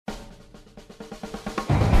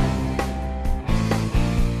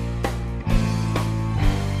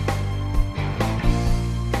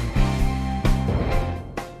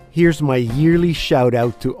Here's my yearly shout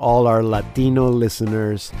out to all our Latino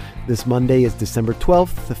listeners. This Monday is December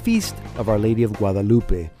 12th, the feast of Our Lady of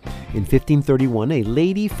Guadalupe. In 1531, a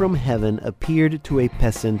lady from heaven appeared to a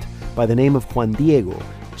peasant by the name of Juan Diego,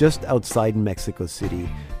 just outside Mexico City.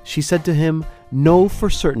 She said to him, "Know for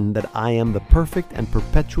certain that I am the perfect and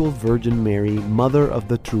perpetual Virgin Mary, Mother of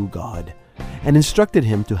the true God," and instructed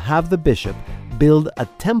him to have the bishop build a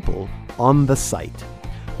temple on the site.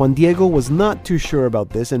 Juan Diego was not too sure about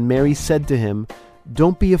this, and Mary said to him,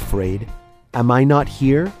 "Don't be afraid. Am I not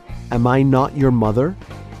here? Am I not your mother?"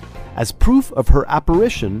 As proof of her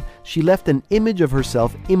apparition, she left an image of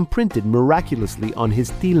herself imprinted miraculously on his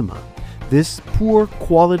tilma. This poor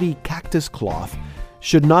quality cactus cloth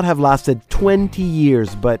should not have lasted 20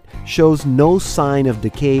 years, but shows no sign of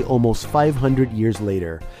decay almost 500 years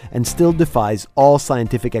later, and still defies all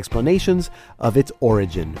scientific explanations of its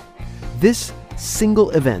origin. This single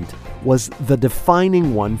event was the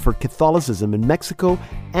defining one for Catholicism in Mexico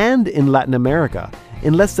and in Latin America.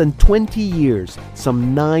 In less than 20 years,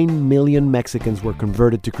 some 9 million Mexicans were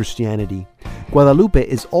converted to Christianity. Guadalupe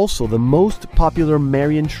is also the most popular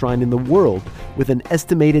Marian shrine in the world, with an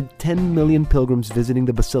estimated 10 million pilgrims visiting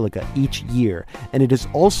the basilica each year, and it is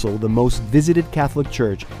also the most visited Catholic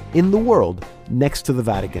church in the world next to the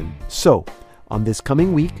Vatican. So, on this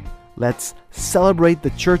coming week, let's celebrate the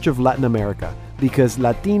Church of Latin America, because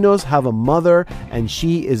Latinos have a mother, and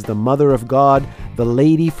she is the Mother of God, the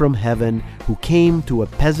Lady from Heaven, who came to a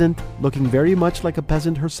peasant looking very much like a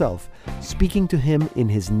peasant herself, speaking to him in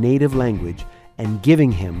his native language and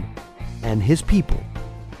giving him and his people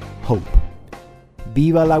hope.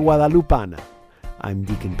 Viva la Guadalupana! I'm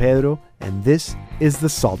Deacon Pedro, and this is the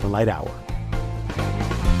Salt and Light Hour.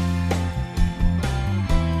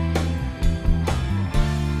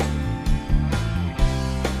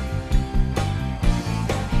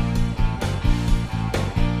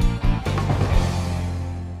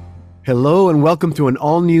 Hello and welcome to an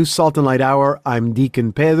all-new Salt and Light Hour. I'm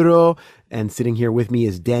Deacon Pedro, and sitting here with me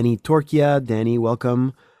is Danny Torquia. Danny,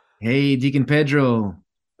 welcome. Hey, Deacon Pedro.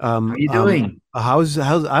 How are you doing? How's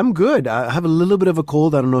I'm good. I have a little bit of a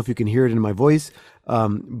cold. I don't know if you can hear it in my voice,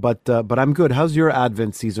 but I'm good. How's your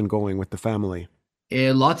Advent season going with the family?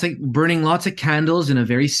 Burning lots of candles in a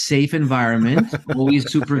very safe environment.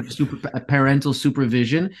 Always super parental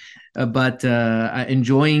supervision, but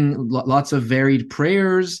enjoying lots of varied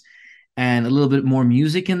prayers. And a little bit more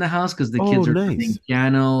music in the house because the kids are playing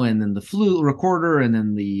piano, and then the flute recorder, and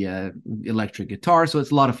then the electric guitar. So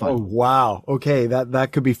it's a lot of fun. Oh, wow. Okay,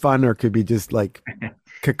 that could be fun, or it could be just like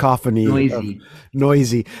cacophony.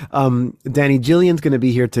 Noisy. Danny, Jillian's going to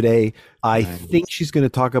be here today. I think she's going to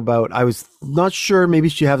talk about, I was not sure, maybe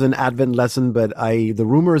she has an Advent lesson, but the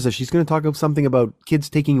rumor is that she's going to talk about something about kids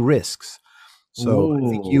taking risks. So I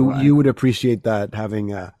think you would appreciate that,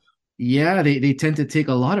 having a... Yeah, they tend to take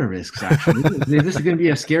a lot of risks, actually. Is this going to be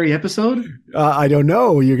a scary episode? I don't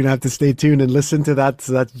know. You're going to have to stay tuned and listen to that.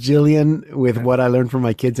 So that's Jillian with what I learned from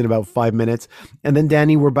my kids in about 5 minutes. And then,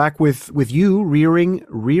 Danny, we're back with you, Rearing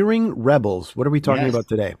Rebels. What are we talking about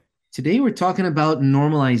today? Today, we're talking about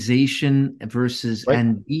normalization versus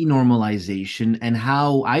and denormalization, and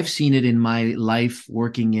how I've seen it in my life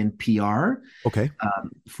working in PR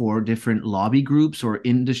for different lobby groups or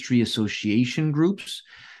industry association groups.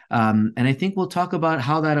 And I think we'll talk about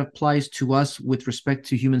how that applies to us with respect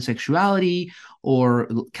to human sexuality or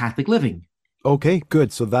Catholic living. Okay,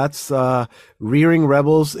 good. So that's Rearing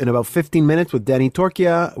Rebels in about 15 minutes with Danny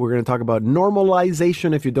Torquia. We're going to talk about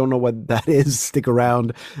normalization. If you don't know what that is, stick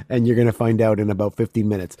around and you're going to find out in about 15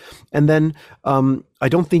 minutes. And then I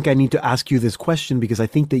don't think I need to ask you this question, because I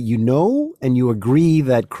think that you know and you agree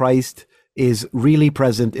that Christ is really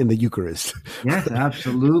present in the Eucharist. Yes,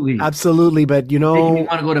 absolutely. Absolutely. But, you know, you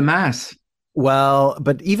want to go to Mass. Well,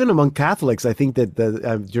 but even among Catholics, I think that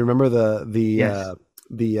do you remember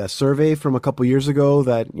the survey from a couple years ago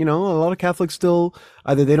that, you know, a lot of Catholics still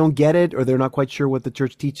either they don't get it or they're not quite sure what the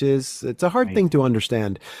church teaches. It's a hard thing to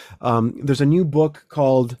understand. There's a new book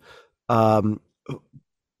called For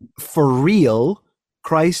Real,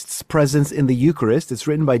 Christ's Presence in the Eucharist. It's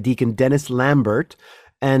written by Deacon Dennis Lambert.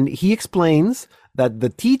 And he explains that the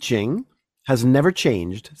teaching has never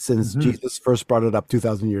changed since Jesus first brought it up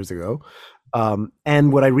 2,000 years ago.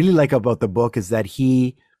 And what I really like about the book is that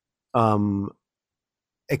he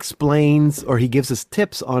explains, or he gives us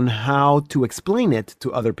tips on how to explain it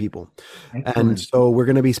to other people. Excellent. And so we're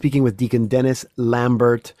going to be speaking with Deacon Dennis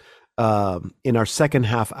Lambert in our second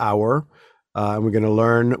half hour. We're going to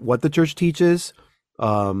learn what the church teaches,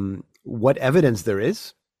 what evidence there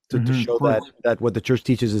is to show that what the church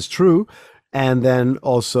teaches is true, and then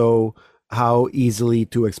also how easily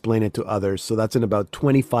to explain it to others. So that's in about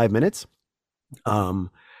 25 minutes. And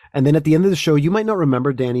then at the end of the show, you might not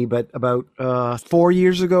remember, Danny, but about 3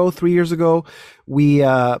 years ago, we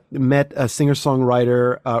met a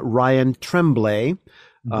singer-songwriter, Ryan Tremblay.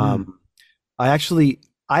 Mm-hmm. I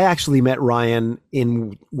actually met Ryan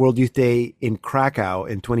in World Youth Day in Krakow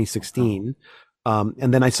in 2016.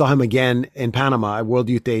 And then I saw him again in Panama at World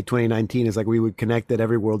Youth Day 2019. It's like we would connect at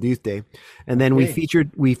every World Youth Day. And then we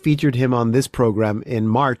featured him on this program in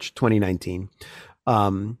March 2019.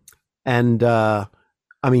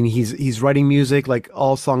 I mean, he's writing music like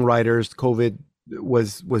all songwriters. COVID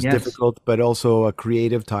was difficult, but also a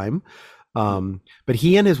creative time. But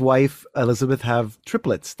he and his wife, Elizabeth, have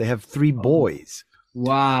triplets. They have 3 boys.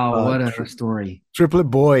 Wow. What a story. Triplet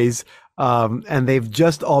boys. And they've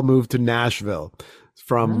just all moved to Nashville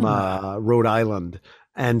from Rhode Island.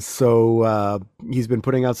 And so he's been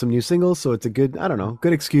putting out some new singles. So it's a good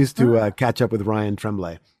excuse to catch up with Ryan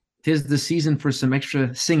Tremblay. 'Tis the season for some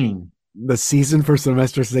extra singing. The season for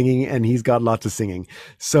semester singing, and he's got lots of singing.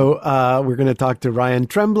 So we're going to talk to Ryan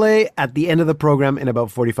Tremblay at the end of the program in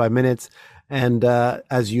about 45 minutes. And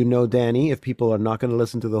as you know, Danny, if people are not going to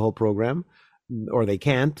listen to the whole program, or they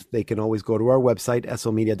can't, they can always go to our website,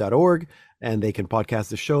 slmedia.org, and they can podcast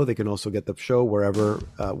the show. They can also get the show wherever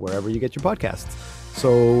you get your podcasts.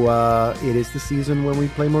 So it is the season when we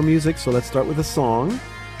play more music. So let's start with a song.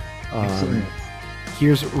 Excellent.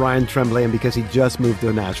 Here's Ryan Tremblay, and because he just moved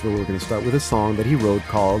to Nashville, we're going to start with a song that he wrote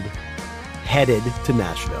called Headed to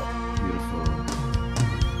Nashville. Beautiful.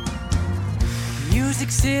 Music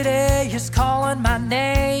City is calling my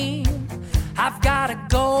name. I've gotta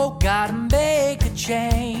go, gotta make a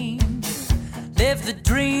change. Live the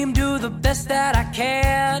dream, do the best that I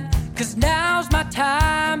can. 'Cause now's my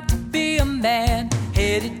time to be a man.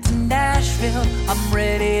 Headed to Nashville, I'm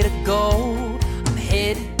ready to go. I'm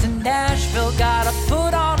headed to Nashville, gotta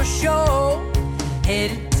put on a show.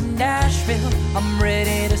 Headed to Nashville, I'm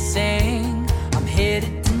ready to sing. I'm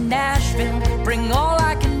headed to Nashville, bring all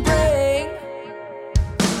I can bring.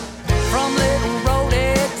 From Little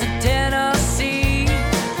Rhodey to Tennessee,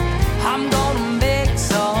 I'm gonna make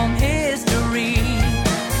some history.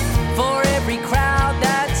 For every crowd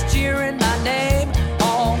that's cheering my name,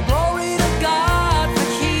 all glory to God, for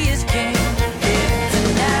He is King. Headed to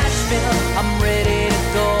Nashville, I'm ready to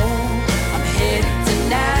go. I'm headed to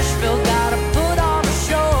Nashville, gotta put on a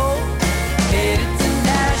show. Headed to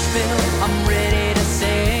Nashville, I'm ready to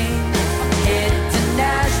sing. I'm headed to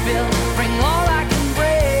Nashville, bring all I can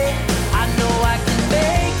bring. I know I can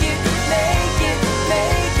make it, make it,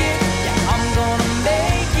 make it. Yeah, I'm gonna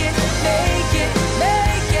make it, make it,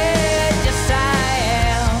 make it. Yes, I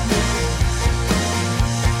am.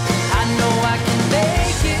 I know I can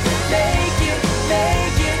make it, make it,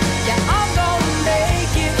 make it. Yeah, I'm gonna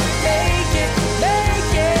make it, make it,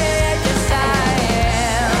 make it. Yes, I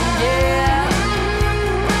am. Yeah.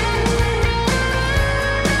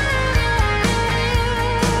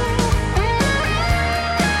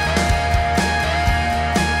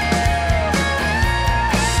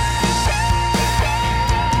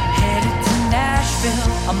 Headed to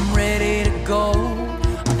Nashville, I'm ready to go.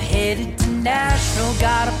 I'm headed to Nashville,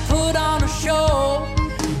 gotta put on a show.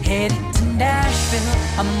 Headed to Nashville,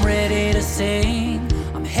 I'm ready to sing.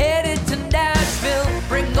 I'm headed to Nashville,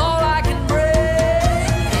 bring all I can bring.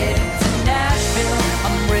 Headed to Nashville,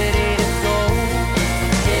 I'm ready to go.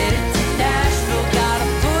 Headed to Nashville, gotta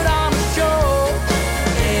put on a show.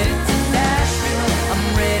 Headed to Nashville, I'm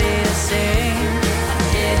ready to sing. I'm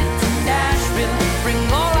headed to Nashville, bring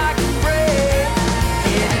all I can bring.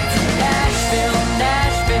 Headed to Nashville,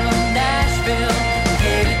 Nashville, Nashville.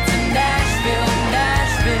 Headed to Nashville,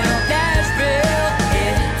 Nashville, Nashville.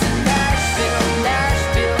 Headed to Nashville,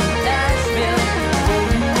 Nashville, Nashville. Whoa,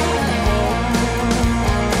 whoa,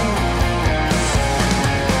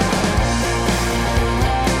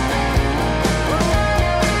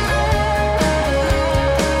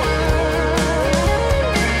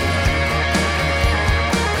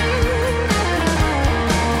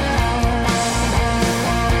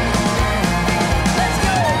 let's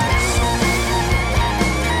go.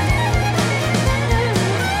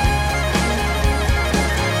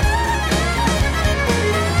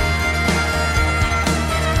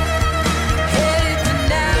 Headed to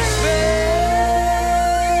Nashville.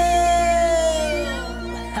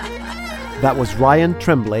 That was Ryan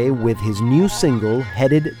Tremblay with his new single,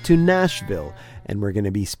 Headed to Nashville. And we're going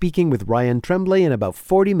to be speaking with Ryan Tremblay in about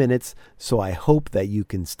 40 minutes, so I hope that you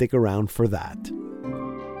can stick around for that.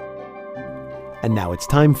 And now it's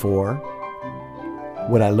time for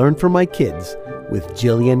What I Learned from My Kids with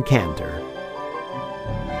Jillian Cantor.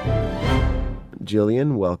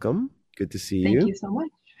 Jillian, welcome. Good to see Thank you. you so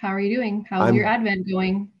much. How are you doing? How's your Advent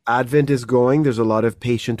going? Advent is going. There's a lot of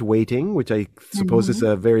patient waiting, which I suppose is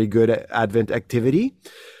a very good Advent activity.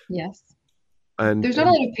 Yes. And there's not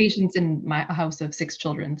a lot of patience in my house of 6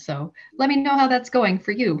 children. So let me know how that's going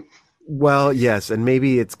for you. Well, yes, and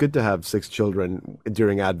maybe it's good to have 6 children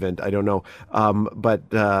during Advent. I don't know. But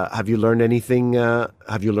have you learned anything?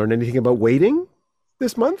 Have you learned anything about waiting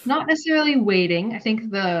this month? Not necessarily waiting. I think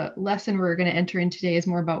the lesson we're going to enter in today is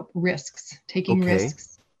more about risks, taking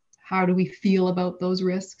risks. How do we feel about those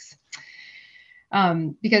risks?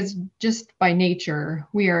 Because just by nature,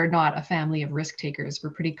 we are not a family of risk takers. We're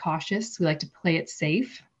pretty cautious. We like to play it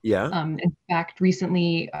safe. Yeah. In fact,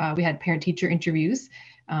 recently we had parent-teacher interviews,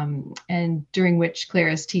 and during which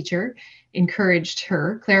Clara's teacher encouraged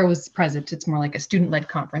her. Clara was present. It's more like a student-led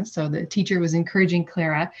conference. So the teacher was encouraging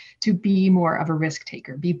Clara to be more of a risk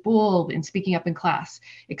taker, be bold in speaking up in class,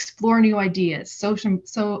 explore new ideas, show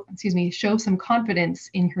some confidence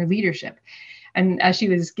in her leadership. And as she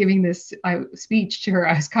was giving this speech to her,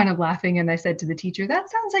 I was kind of laughing, and I said to the teacher, that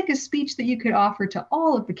sounds like a speech that you could offer to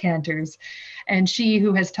all of the cantors. And she,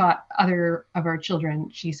 who has taught other of our children,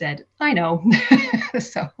 she said, I know.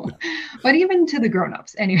 So, but even to the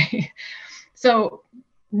grown-ups anyway. So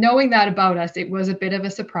knowing that about us, it was a bit of a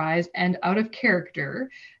surprise and out of character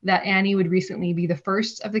that Annie would recently be the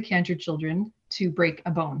first of the Cantor children to break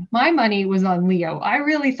a bone. My money was on Leo. I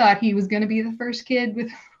really thought he was going to be the first kid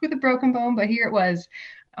with a broken bone, but here it was,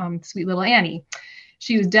 sweet little Annie.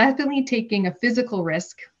 She was definitely taking a physical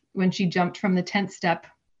risk when she jumped from the 10th step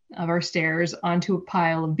of our stairs onto a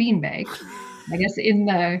pile of beanbags. I guess in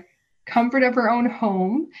the comfort of her own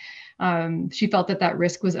home, she felt that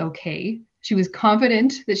risk was okay. She was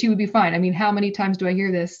confident that she would be fine. I mean, how many times do I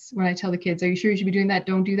hear this when I tell the kids, are you sure you should be doing that?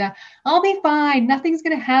 Don't do that. I'll be fine. Nothing's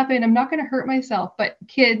going to happen. I'm not going to hurt myself. But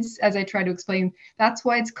kids, as I try to explain, that's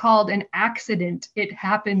why it's called an accident. It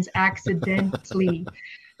happens accidentally.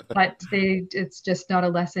 But it's just not a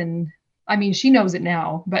lesson. I mean, she knows it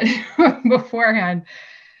now, but beforehand.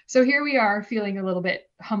 So here we are feeling a little bit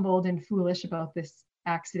humbled and foolish about this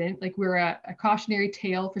accident. Like we're a cautionary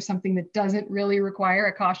tale for something that doesn't really require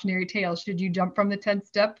a cautionary tale. Should you jump from the 10th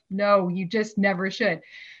step? No, you just never should.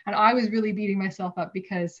 And I was really beating myself up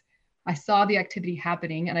because I saw the activity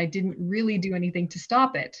happening and I didn't really do anything to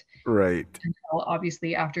stop it. Right. Until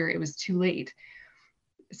obviously after it was too late.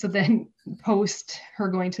 So then post her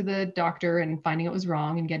going to the doctor and finding it was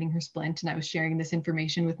wrong and getting her splint, and I was sharing this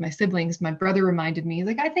information with my siblings, my brother reminded me,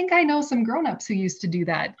 like, I think I know some grownups who used to do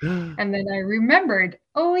that. And then I remembered,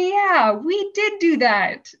 oh yeah, we did do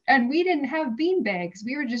that. And we didn't have bean bags.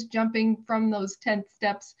 We were just jumping from those 10th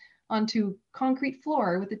steps onto concrete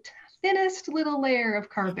floor with the thinnest little layer of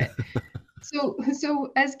carpet.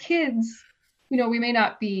 So as kids, we may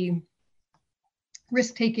not be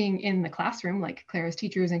risk-taking in the classroom like Clara's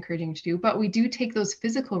teacher is encouraging to do, but we do take those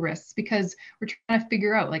physical risks because we're trying to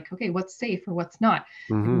figure out, like, okay, what's safe or what's not.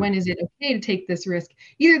 Mm-hmm. When is it okay to take this risk?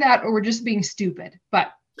 Either that or we're just being stupid.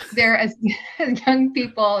 But there, as young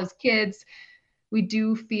people, as kids, we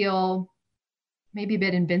do feel maybe a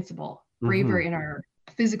bit invincible, braver in our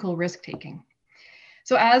physical risk-taking.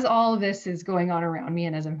 So as all of this is going on around me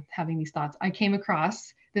and as I'm having these thoughts, I came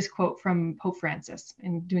across this quote from Pope Francis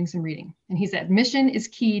in doing some reading. And he said, mission is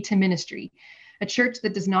key to ministry. A church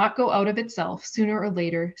that does not go out of itself sooner or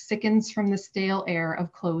later sickens from the stale air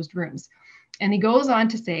of closed rooms. And he goes on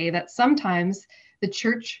to say that sometimes the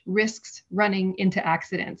church risks running into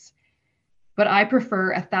accidents, but I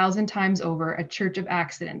prefer 1,000 times over a church of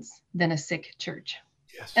accidents than a sick church.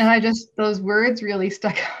 Yes. And those words really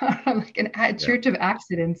stuck out. I'm like, a church of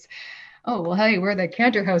accidents. Oh, well, hey, we're the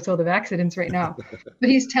Cantor household of accidents right now. But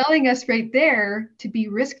he's telling us right there to be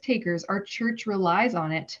risk takers. Our church relies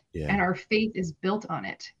on it, and our faith is built on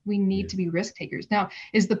it. We need to be risk takers. Now,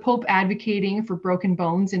 is the Pope advocating for broken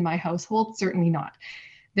bones in my household? Certainly not.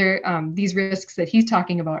 These risks that he's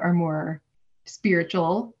talking about are more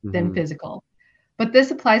spiritual than physical. But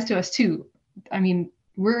this applies to us too. I mean,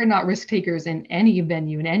 we're not risk takers in any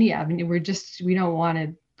venue, in any avenue. We don't want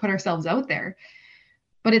to put ourselves out there.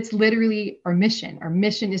 But it's literally our mission. Our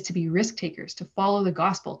mission is to be risk takers, to follow the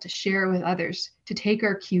gospel, to share with others, to take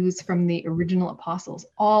our cues from the original apostles.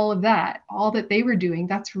 All of that, all that they were doing,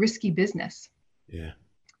 that's risky business. Yeah.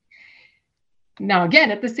 Now,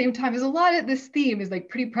 again, at the same time, there's a lot of this theme is like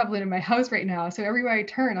pretty prevalent in my house right now. So everywhere I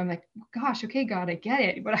turn, I'm like, gosh, okay, God, I get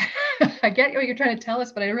it. But I get what you're trying to tell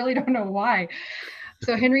us, but I really don't know why.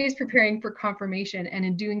 So Henry is preparing for confirmation. And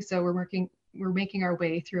in doing so, we're making our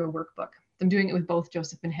way through a workbook. I'm doing it with both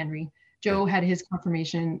Joseph and Henry. Joe had his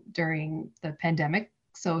confirmation during the pandemic.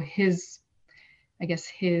 So his I guess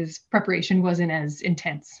his preparation wasn't as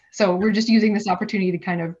intense. So we're just using this opportunity to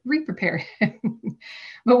kind of re-prepare him.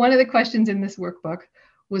 But one of the questions in this workbook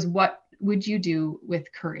was, what would you do with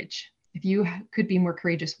courage? If you could be more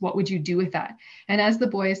courageous, what would you do with that? And as the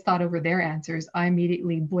boys thought over their answers, I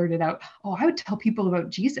immediately blurted out, oh, I would tell people about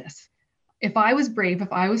Jesus. If I was brave,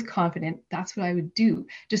 if I was confident, that's what I would do.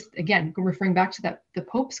 Just again, referring back to the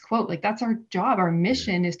Pope's quote, like that's our job. Our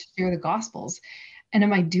mission is to share the Gospels. And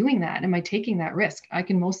am I doing that? Am I taking that risk? I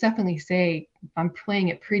can most definitely say I'm playing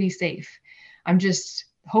it pretty safe. I'm just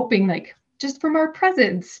hoping, like, just from our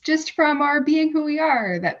presence, just from our being who we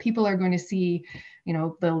are, that people are going to see,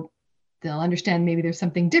 they'll understand maybe there's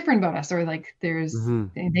something different about us, or like there's,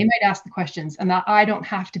 they might ask the questions, and that I don't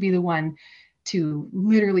have to be the one to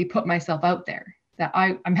literally put myself out there. That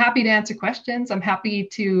I'm happy to answer questions. I'm happy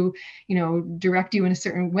to, direct you in a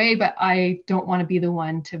certain way, but I don't want to be the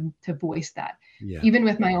one to voice that. Yeah. Even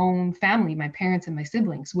with my own family, my parents and my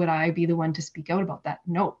siblings, would I be the one to speak out about that?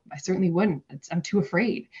 No, I certainly wouldn't. I'm too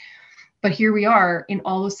afraid. But here we are in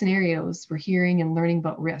all those scenarios. We're hearing and learning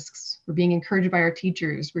about risks. We're being encouraged by our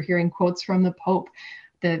teachers. We're hearing quotes from the Pope.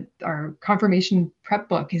 That our confirmation prep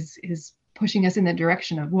book is pushing us in that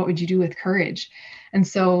direction of what would you do with courage? And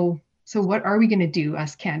so what are we going to do,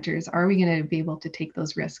 us cantors? Are we going to be able to take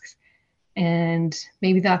those risks? And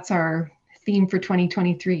maybe that's our theme for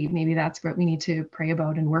 2023. Maybe that's what we need to pray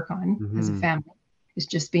about and work on as a family, is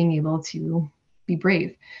just being able to be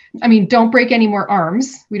brave. I mean, don't break any more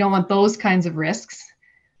arms. We don't want those kinds of risks.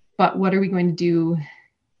 But what are we going to do?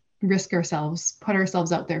 Risk ourselves, put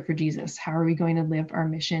ourselves out there for Jesus. How are we going to live our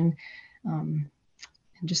mission? And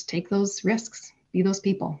just take those risks, be those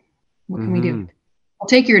people. What can we do? I'll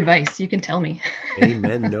take your advice. You can tell me.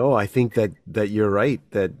 Amen. No, I think that you're right,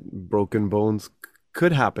 that broken bones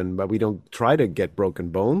could happen, but we don't try to get broken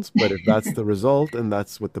bones. But if that's the result, and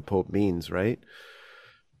that's what the Pope means, right?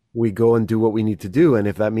 We go and do what we need to do. And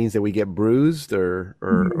if that means that we get bruised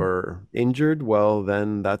or injured, well,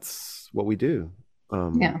 then that's what we do.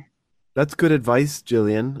 That's good advice,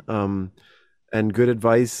 Jillian. And good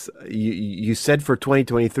advice. You said for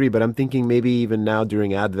 2023, but I'm thinking maybe even now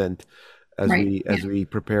during Advent, as we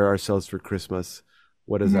prepare ourselves for Christmas,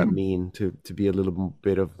 what does that mean to be a little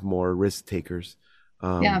bit of more risk takers?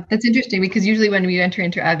 That's interesting, because usually when we enter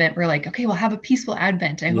into Advent, we're like, okay, we'll have a peaceful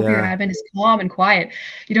Advent. I hope your Advent is calm and quiet.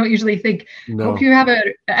 You don't usually think, hope you have an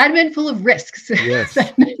Advent full of risks. Yes.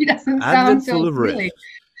 That maybe doesn't Advent sound so full of risks.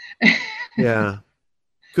 Yeah.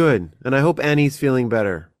 Good. And I hope Annie's feeling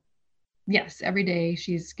better. Yes. Every day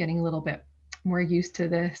she's getting a little bit more used to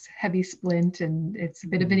this heavy splint, and it's a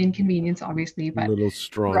bit of an inconvenience, obviously, but a little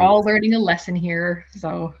strong. We're all learning a lesson here.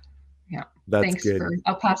 So that's thanks good.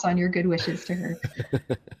 I'll pass on your good wishes to her.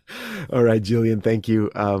 All right, Jillian, thank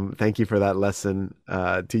you. Thank you for that lesson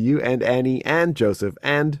to you and Annie and Joseph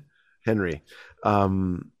and Henry.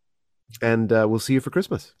 And we'll see you for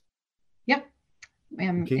Christmas. Yep.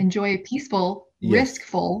 Enjoy a peaceful,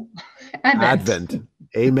 riskful Advent.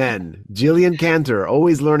 Amen. Jillian Cantor,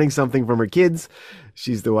 always learning something from her kids.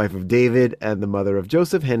 She's the wife of David and the mother of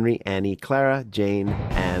Joseph, Henry, Annie, Clara, Jane,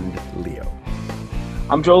 and Leo.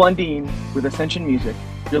 I'm Joel Undine with Ascension Music.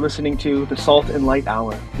 You're listening to the Salt and Light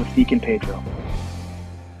Hour with Deacon Pedro.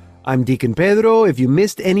 I'm Deacon Pedro. If you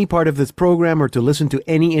missed any part of this program or to listen to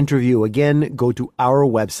any interview again, go to our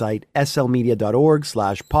website,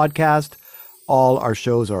 slmedia.org/podcast. All our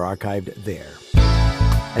shows are archived there.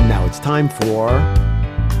 And now it's time for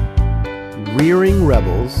Rearing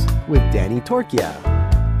Rebels with Danny Torchia.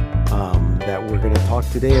 That we're going to talk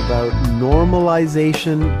today about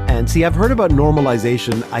normalization. And see, I've heard about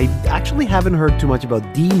normalization. I actually haven't heard too much about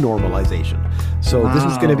denormalization. So This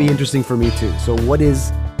is going to be interesting for me too. So what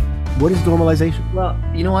is normalization? Well,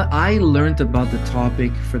 you know what? I learned about the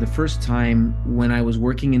topic for the first time when I was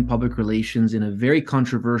working in public relations in a very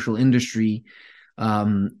controversial industry,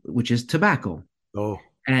 which is tobacco. Oh.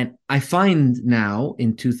 And I find now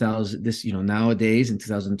in nowadays in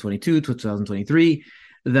 2022, 2023,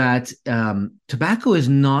 that tobacco is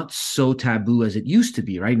not so taboo as it used to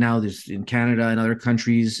be. Right now, there's in Canada and other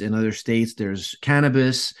countries and other states, there's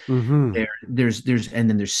cannabis, there's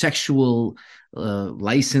sexual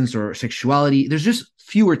license or sexuality. There's just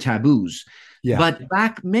fewer taboos. Yeah. But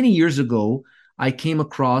back many years ago, I came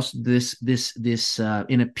across this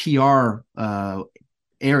in a PR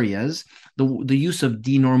areas, the use of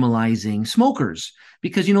denormalizing smokers,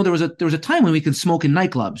 because there was a time when we could smoke in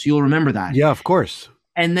nightclubs. You'll remember that. Yeah, of course.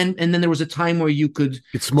 And then there was a time where you could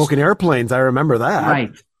smoke in airplanes. I remember that.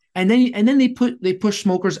 Right. And then they push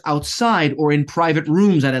smokers outside or in private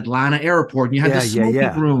rooms at Atlanta Airport. And you had the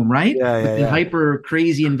smoking room, right? With the hyper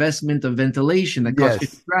crazy investment of ventilation that cost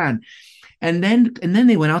 $50,000. And then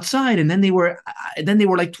they went outside, and then they were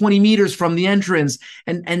like 20 meters from the entrance,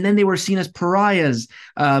 and then they were seen as pariahs,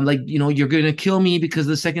 like, you're going to kill me because of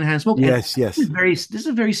the secondhand smoke. Yes, and yes. This is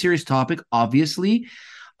a very serious topic, obviously.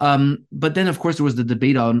 But then, of course, there was the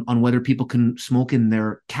debate on whether people can smoke in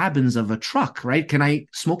their cabins of a truck, right? Can I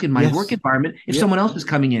smoke in my work environment if someone else is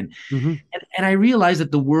coming in? Mm-hmm. And I realized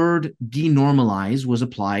that the word denormalize was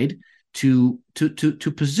applied to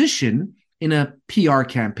position in a PR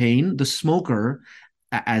campaign the smoker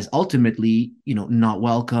as ultimately, not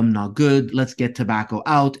welcome, not good. Let's get tobacco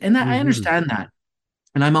out. And I understand that.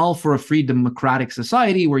 And I'm all for a free democratic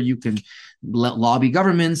society where you can lobby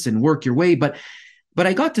governments and work your way. But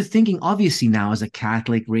I got to thinking, obviously now as a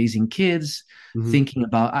Catholic raising kids, thinking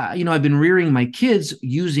about, I've been rearing my kids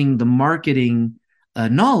using the marketing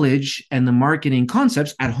knowledge and the marketing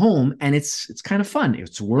concepts at home. And it's kind of fun.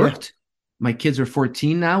 It's worked. Yeah. My kids are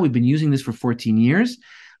 14 now. We've been using this for 14 years.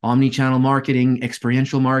 Omni-channel marketing,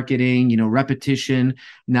 experiential marketing, repetition,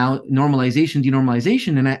 now normalization,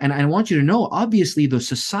 denormalization. And I want you to know, obviously, the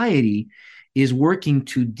society is working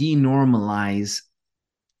to denormalize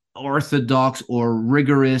orthodox or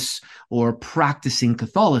rigorous or practicing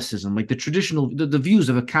Catholicism, like the traditional, the views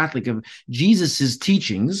of a Catholic of Jesus's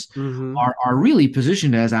teachings are really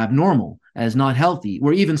positioned as abnormal, as not healthy.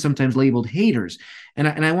 We're even sometimes labeled haters. And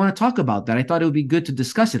I want to talk about that. I thought it would be good to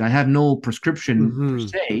discuss it. I have no prescription per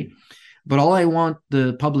se, but all I want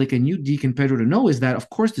the public and you, Deacon Pedro, to know is that, of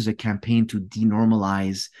course, there's a campaign to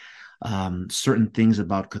denormalize certain things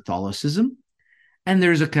about Catholicism. And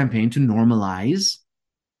there's a campaign to normalize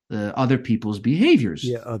other people's behaviors.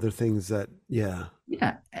 Yeah, other things that, yeah.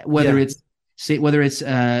 Whether it's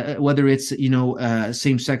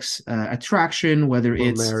same-sex attraction, whether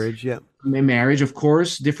it's marriage, marriage, of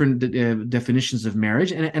course, different definitions of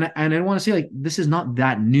marriage, and I want to say, like, this is not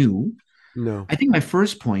that new. No, I think my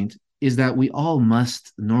first point is that we all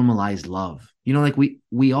must normalize love. Like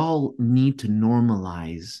we all need to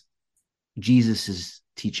normalize Jesus's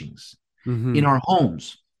teachings in our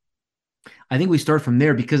homes. I think we start from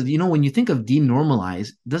there because, when you think of denormalize,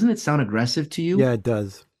 doesn't it sound aggressive to you? Yeah, it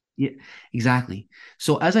does. Yeah, exactly.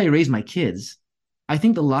 So as I raise my kids, I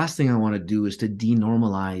think the last thing I want to do is to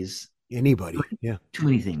denormalize anybody. Yeah. Too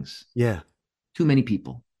many things. Yeah. Too many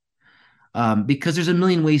people. Because there's a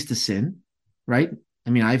million ways to sin, right? I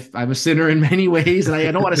mean, I'm a sinner in many ways, and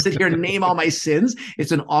I don't want to sit here and name all my sins.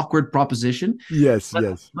 It's an awkward proposition. Yes.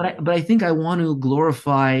 But I think I want to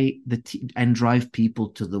glorify and drive people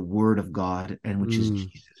to the Word of God, and which is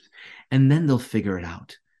Jesus, and then they'll figure it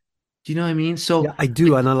out. Do you know what I mean? So yeah, I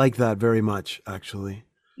do, and I like that very much, actually.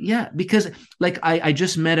 Yeah, because like I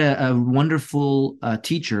just met a wonderful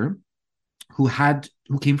teacher who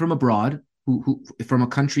came from abroad. Who from a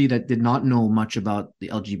country that did not know much about the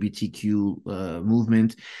LGBTQ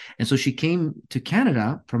movement. And so she came to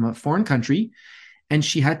Canada from a foreign country, and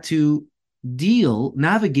she had to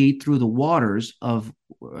navigate through the waters of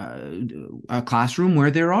a classroom where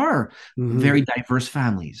there are very diverse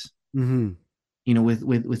families. With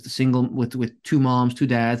two moms, two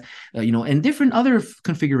dads, and different other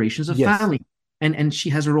configurations of family. And she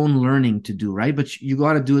has her own learning to do, right? But you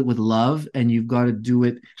got to do it with love, and you've got to do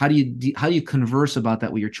it. How do you converse about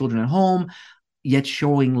that with your children at home, yet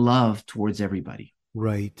showing love towards everybody?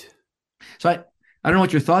 Right. So I don't know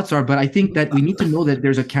what your thoughts are, but I think that we need to know that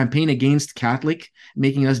there's a campaign against Catholic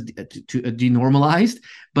making us denormalized,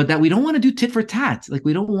 but that we don't want to do tit for tat. Like,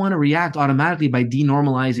 we don't want to react automatically by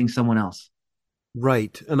denormalizing someone else.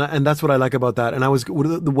 Right, and that's what I like about that. And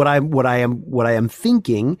what I am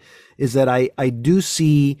thinking is that I do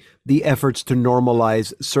see the efforts to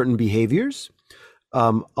normalize certain behaviors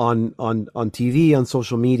on TV, on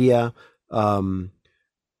social media.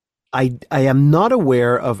 I am not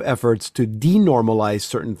aware of efforts to denormalize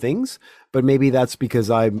certain things, but maybe that's because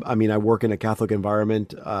I work in a Catholic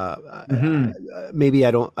environment. Maybe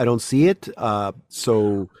I don't see it. I'm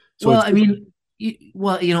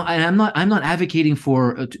not advocating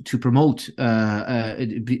for to promote, but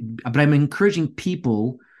I'm encouraging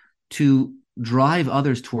people to drive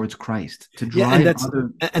others towards Christ.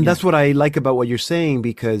 That's what I like about what you're saying,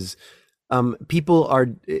 because people are,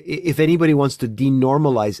 if anybody wants to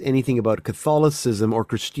denormalize anything about Catholicism or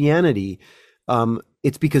Christianity,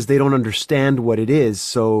 it's because they don't understand what it is.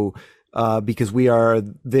 So because we are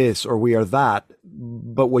this or we are that.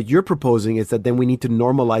 But what you're proposing is that then we need to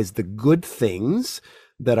normalize the good things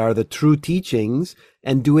that are the true teachings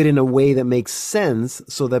and do it in a way that makes sense,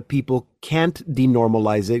 so that people can't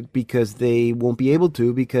denormalize it because they won't be able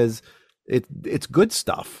to, because it's good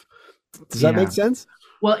stuff. Does that make sense?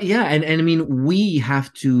 Well, yeah. And I mean, we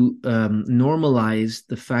have to normalize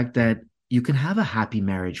the fact that you can have a happy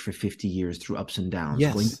marriage for 50 years through ups and downs.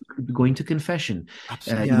 Yes. Going to confession,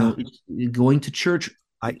 going to church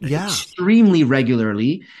extremely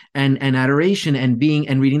regularly, and adoration, and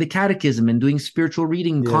reading the catechism, and doing spiritual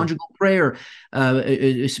reading, conjugal prayer,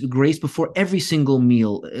 grace before every single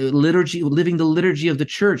meal, liturgy, living the liturgy of the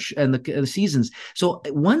church and the seasons. So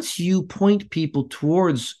once you point people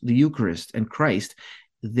towards the Eucharist and Christ,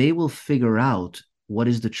 they will figure out what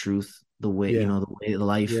is the truth, the way, the way of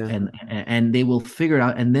life, and they will figure it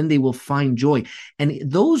out, and then they will find joy. And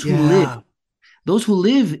those who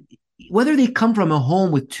live, whether they come from a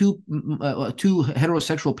home with two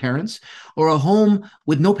heterosexual parents, or a home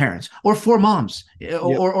with no parents, or 4 moms,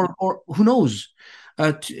 or who knows,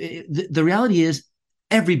 the reality is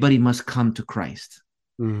everybody must come to Christ.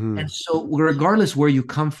 Mm-hmm. And so regardless where you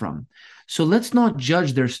come from, so let's not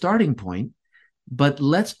judge their starting point, but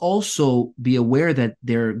let's also be aware that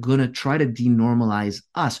they're going to try to denormalize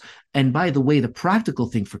us. And by the way, the practical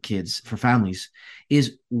thing for kids, for families,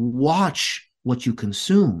 is watch what you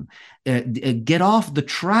consume. Get off the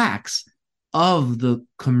tracks of the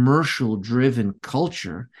commercial-driven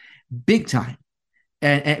culture, big time.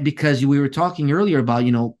 And because we were talking earlier about,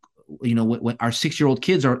 what our 6-year-old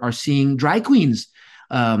kids are seeing drag queens.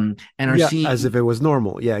 And are seeing as if it was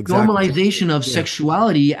normal. Yeah, exactly. Normalization of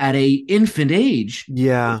sexuality at a infant age,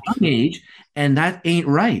 young age, and that ain't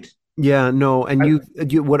right. Yeah, no, and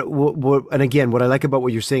you what and again, what I like about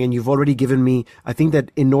what you're saying, and you've already given me, I think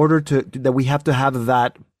that in order that we have to have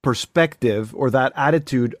that perspective or that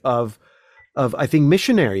attitude of I think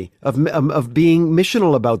missionary, of being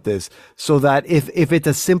missional about this, so that if it's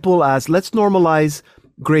as simple as let's normalize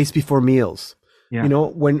grace before meals. Yeah.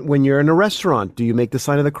 When you're in a restaurant, do you make the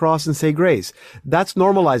sign of the cross and say grace? That's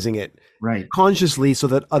normalizing it consciously so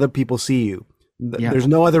that other people see you. There's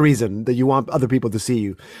no other reason that you want other people to see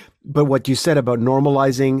you. But what you said about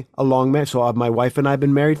normalizing a long marriage, so my wife and I have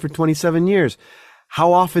been married for 27 years.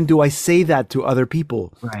 How often do I say that to other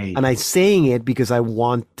people? Right. And I'm saying it because I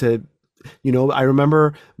want to, I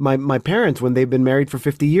remember my parents, when they've been married for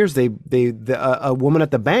 50 years, a woman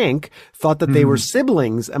at the bank thought that they were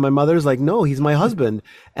siblings. And my mother's like, no, he's my husband.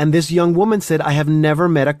 And this young woman said, I have never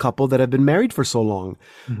met a couple that have been married for so long.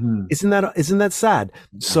 Mm-hmm. Isn't that sad?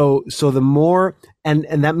 Yeah. So the more, and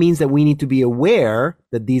that means that we need to be aware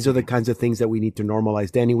that these are the kinds of things that we need to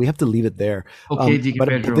normalize. Danny, we have to leave it there. Okay, Deacon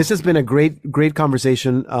Pedro. But this has been a great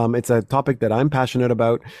conversation. It's a topic that I'm passionate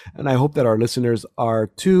about, and I hope that our listeners are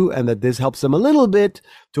too, and that this helps them a little bit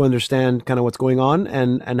to understand kind of what's going on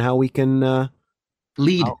and how we can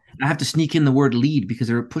lead. I have to sneak in the word lead because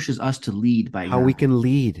it pushes us to lead by how we can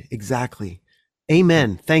lead. Exactly.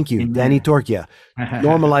 Amen. Thank you, Amen. Danny Torchia.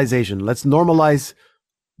 Normalization. Let's normalize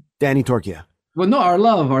Danny Torchia. Well, no, our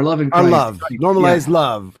love in Christ. Our love. Normalize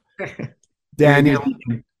love. Daniel.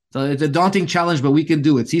 So it's a daunting challenge, but we can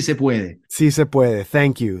do it. Sí se puede. Sí se puede.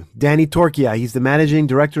 Thank you. Danny Torchia. He's the managing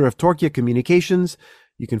director of Torchia Communications.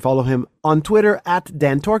 You can follow him on Twitter at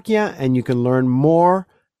Dan Torchia, and you can learn more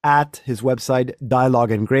at his website,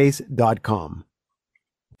 dialogueandgrace.com.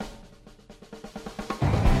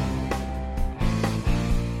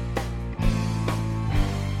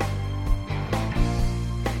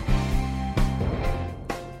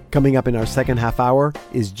 Coming up in our second half hour,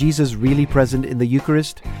 is Jesus really present in the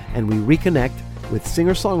Eucharist? And we reconnect with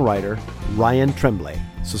singer-songwriter Ryan Tremblay.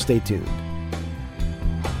 So stay tuned.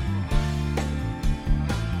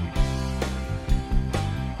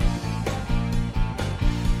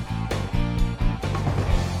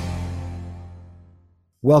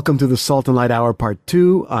 Welcome to the Salt and Light Hour Part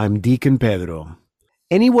 2. I'm Deacon Pedro.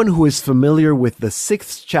 Anyone who is familiar with the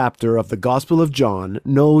 6th chapter of the Gospel of John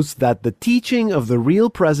knows that the teaching of the real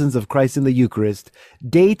presence of Christ in the Eucharist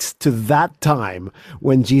dates to that time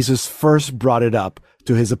when Jesus first brought it up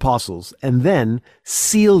to his apostles and then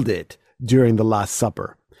sealed it during the Last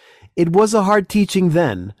Supper. It was a hard teaching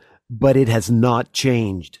then, but it has not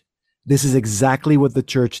changed. This is exactly what the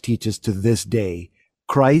Church teaches to this day.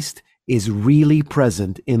 Christ is really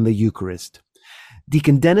present in the Eucharist.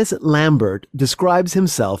 Deacon Dennis Lambert describes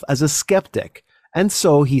himself as a skeptic, and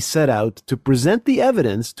so he set out to present the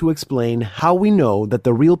evidence to explain how we know that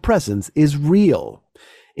the real presence is real.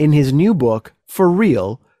 In his new book, For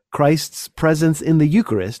Real, Christ's Presence in the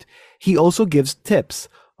Eucharist, he also gives tips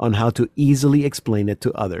on how to easily explain it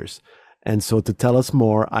to others. And so to tell us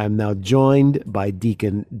more, I am now joined by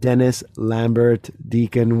Deacon Dennis Lambert.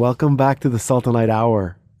 Deacon, welcome back to the Salt and Light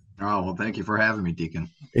Hour. Oh, well, thank you for having me, Deacon.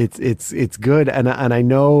 It's good, and I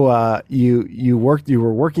know you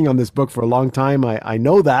were working on this book for a long time. I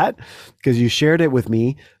know that because you shared it with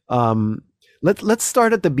me. Let's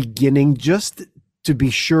start at the beginning, just to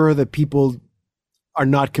be sure that people are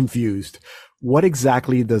not confused. What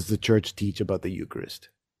exactly does the church teach about the Eucharist?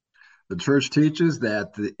 The church teaches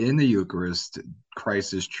that in the Eucharist,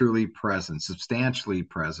 Christ is truly present, substantially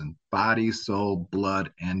present, body, soul,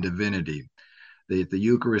 blood, and divinity. The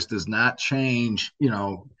Eucharist does not change,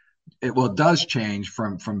 it does change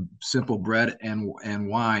from simple bread and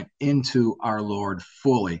wine into our Lord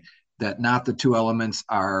fully. That not the two elements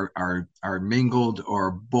are mingled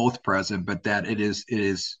or both present, but that it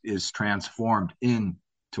is transformed into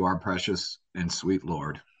our precious and sweet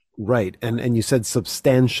Lord. Right. And you said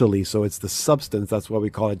substantially, so it's the substance. That's why we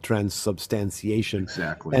call it transubstantiation.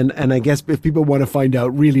 Exactly. And I guess if people want to find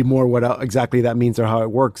out really more what exactly that means or how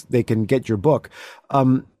it works, they can get your book.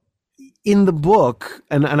 In the book,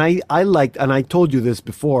 and I liked, and I told you this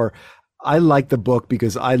before, I like the book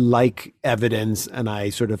because I like evidence, and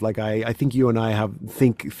I sort of like, I think you and I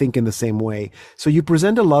think in the same way. So you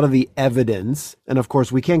present a lot of the evidence, and of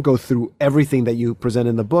course we can't go through everything that you present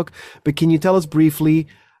in the book, but can you tell us briefly,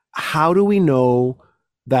 how do we know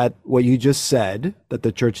that what you just said, that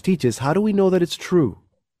the church teaches, how do we know that it's true?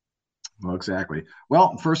 Well, exactly.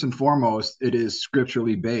 Well, first and foremost, it is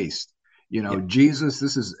scripturally based. Jesus,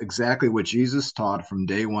 this is exactly what Jesus taught from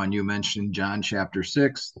day one. You mentioned John chapter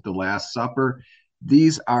 6, the Last Supper.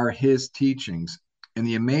 These are his teachings. And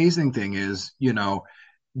the amazing thing is,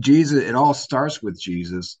 Jesus, it all starts with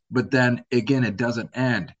Jesus, but then again, it doesn't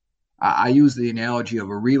end. I use the analogy of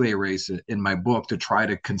a relay race in my book to try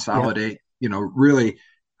to consolidate, really,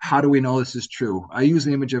 how do we know this is true? I use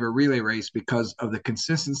the image of a relay race because of the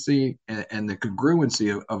consistency and the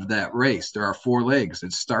congruency of that race. There are 4 legs.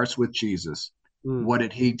 It starts with Jesus. What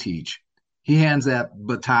did he teach? He hands that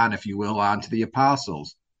baton, if you will, on to the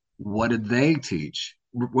apostles. What did they teach?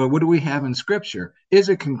 What do we have in scripture? Is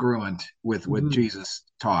it congruent with what Jesus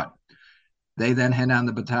taught? They then hand on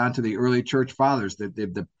the baton to the early church fathers, the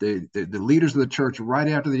leaders of the church right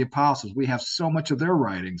after the apostles. We have so much of their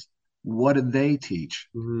writings. What did they teach?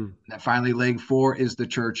 And then finally, leg 4 is the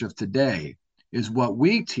church of today. Is what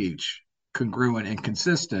we teach congruent and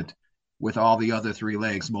consistent with all the other 3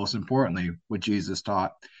 legs, most importantly, what Jesus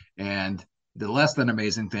taught? And the less than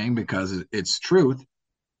amazing thing, because it's truth,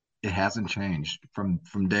 it hasn't changed from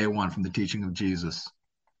day one, from the teaching of Jesus.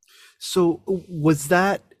 So was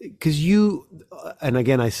that, because you, and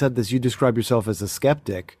again, I said this, you describe yourself as a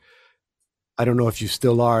skeptic. I don't know if you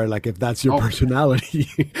still are, like if that's your personality.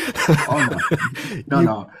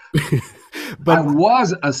 No. But I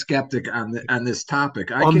was a skeptic on this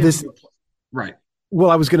topic. Right.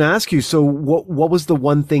 Well, I was going to ask you, so what was the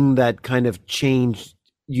one thing that kind of changed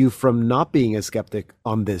you from not being a skeptic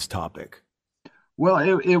on this topic? Well,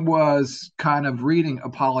 it was kind of reading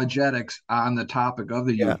apologetics on the topic of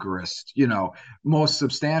the Eucharist. Most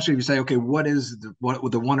substantially, if you say, okay, what is the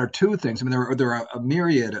 1 or 2 things? I mean, there are a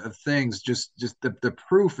myriad of things. Just the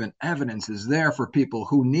proof and evidence is there for people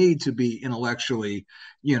who need to be intellectually,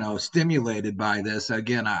 stimulated by this.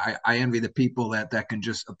 Again, I envy the people that can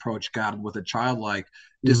just approach God with a childlike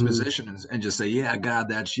disposition and just say, yeah, God,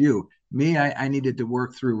 that's you. Me, I needed to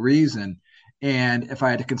work through reason. And if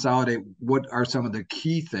I had to consolidate, what are some of the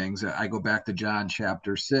key things? I go back to John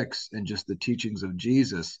chapter 6 and just the teachings of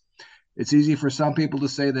Jesus. It's easy for some people to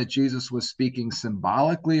say that Jesus was speaking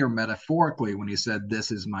symbolically or metaphorically when he said,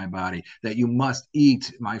 this is my body, that you must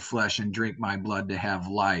eat my flesh and drink my blood to have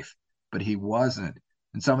life. But he wasn't.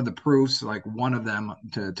 And some of the proofs, like one of them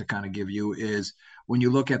to kind of give you, is when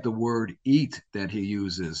you look at the word eat that he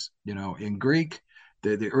uses, in Greek.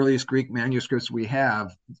 The earliest Greek manuscripts we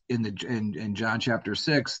have in John chapter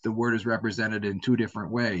 6, the word is represented in 2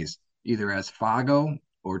 different ways, either as phago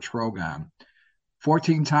or trogon.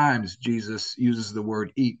 14 times Jesus uses the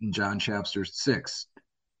word eat in John chapter 6.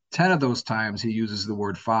 10 of those times he uses the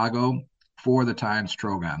word phago, 4 of the times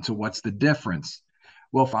trogon. So what's the difference?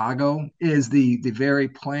 Well, phago is the very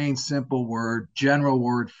plain, simple word, general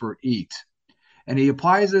word for eat. And he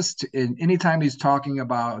applies this to anytime he's talking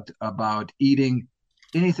about eating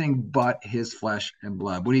anything but his flesh and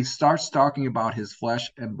blood. When he starts talking about his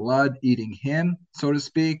flesh and blood, eating him, so to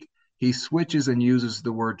speak, he switches and uses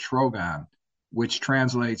the word trogon, which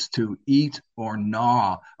translates to eat or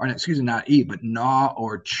gnaw, or excuse me, not eat, but gnaw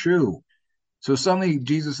or chew. So suddenly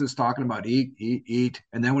Jesus is talking about eat.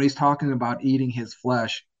 And then when he's talking about eating his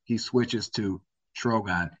flesh, he switches to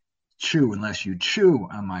trogon. Chew unless you chew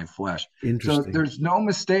on my flesh. So there's no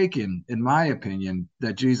mistaking, in my opinion,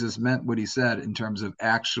 that Jesus meant what he said in terms of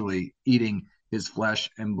actually eating his flesh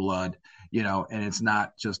and blood, and it's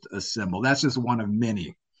not just a symbol. That's just one of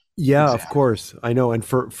many. Yeah, examples. Of course. I know. And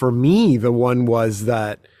for me, the one was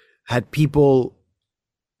that had people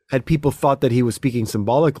thought that he was speaking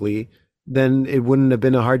symbolically, then it wouldn't have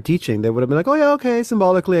been a hard teaching. They would have been like, oh yeah, okay,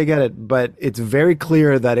 symbolically I get it. But it's very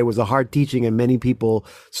clear that it was a hard teaching, and many people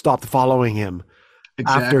stopped following him.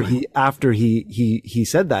 Exactly. After he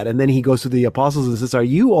said that. And then he goes to the apostles and says, are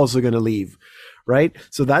you also going to leave? Right.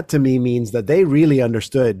 So that to me means that they really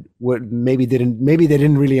understood what maybe they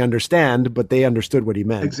didn't really understand, but they understood what he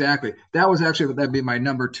meant. Exactly. That'd be my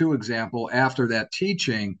number 2 example after that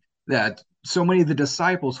teaching, that so many of the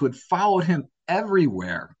disciples who had followed him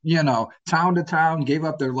everywhere, town to town, gave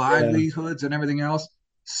up their livelihoods and everything else,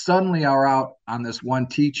 suddenly are out on this one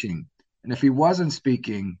teaching. And if he wasn't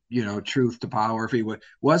speaking, truth to power, if he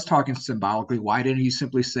was talking symbolically, why didn't he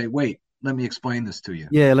simply say, wait, let me explain this to you?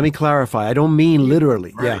 Yeah, let me clarify. I don't mean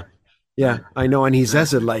literally. Right. Yeah, right. I know. And he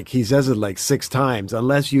says it like 6 times,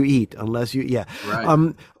 unless you eat.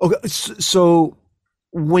 Right. Okay. So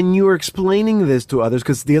when you were explaining this to others,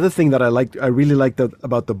 because the other thing that I really liked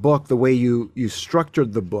about the book, the way you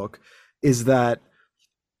structured the book, is that,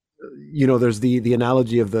 there's the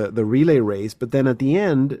analogy of the relay race, but then at the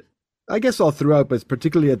end, I guess all throughout, but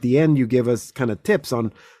particularly at the end, you give us kind of tips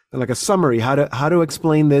on like a summary, how to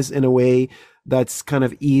explain this in a way that's kind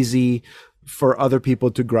of easy for other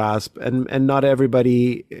people to grasp. And not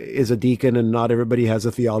everybody is a deacon, and not everybody has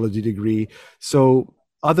a theology degree. So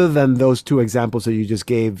other than those 2 examples that you just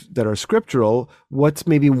gave that are scriptural, what's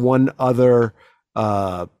maybe one other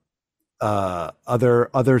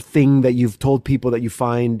thing that you've told people that you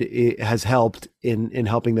find it has helped in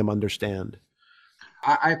helping them understand?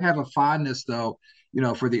 I have a fondness, though,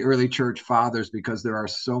 for the early church fathers, because there are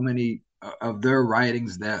so many of their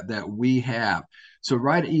writings that we have. So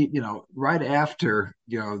right after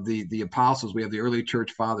the apostles, we have the early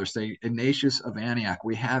church fathers, Saint Ignatius of Antioch.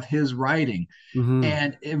 We have his writing,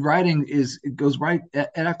 and writing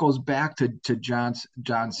echoes back to John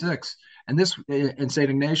 6. And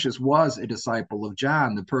Saint Ignatius was a disciple of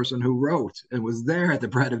John, the person who wrote and was there at the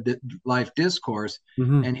Bread of Life discourse.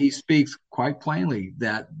 And he speaks quite plainly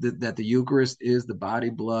that the Eucharist is the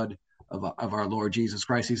body blood of our Lord Jesus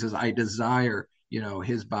Christ. He says, I desire,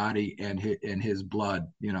 his body and his blood,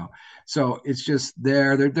 So it's just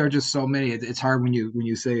there are just so many. It's hard when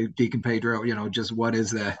you say, Deacon Pedro, just what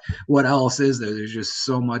is that? What else is there? There's just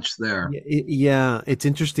so much there. Yeah, it's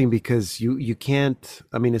interesting because you can't.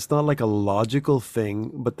 I mean, it's not like a logical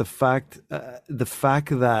thing, but the fact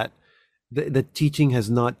that the teaching has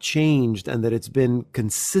not changed and that it's been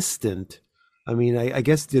consistent. I mean, I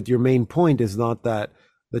guess that your main point is not that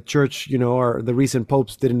the church, or the recent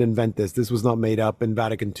popes didn't invent this. This was not made up in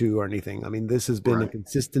Vatican II or anything. I mean, this has been a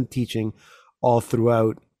consistent teaching all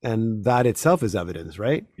throughout, and that itself is evidence,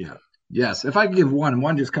 right? Yeah. Yes. If I could give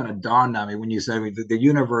one just kind of dawned on me when you said the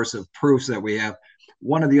universe of proofs that we have.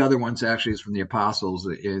 One of the other ones actually is from the apostles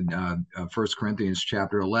in 1 Corinthians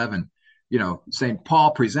chapter 11. St.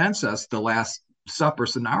 Paul presents us the Last Supper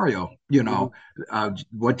scenario.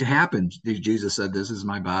 What happened? Jesus said, this is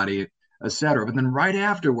my body, etc. But then right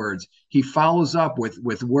afterwards, he follows up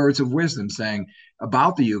with words of wisdom saying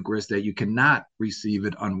about the Eucharist that you cannot receive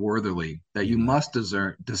it unworthily, that you must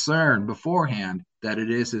discern beforehand that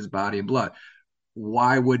it is his body and blood.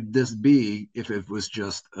 Why would this be if it was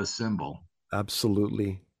just a symbol?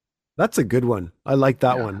 Absolutely. That's a good one. I like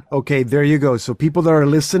that one. Okay, there you go. So people that are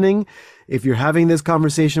listening, if you're having this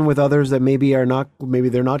conversation with others that maybe they're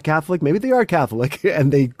not Catholic, maybe they are Catholic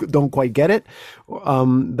and they don't quite get it,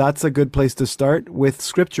 that's a good place to start with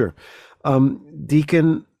scripture.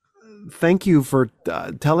 Deacon, thank you for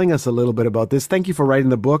telling us a little bit about this. Thank you for writing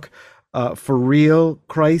the book, For Real,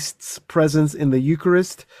 Christ's Presence in the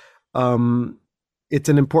Eucharist. It's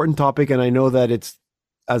an important topic, and I know that it's,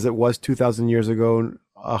 as it was 2,000 years ago,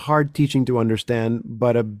 a hard teaching to understand,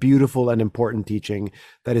 but a beautiful and important teaching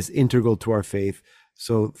that is integral to our faith.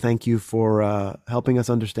 So thank you for helping us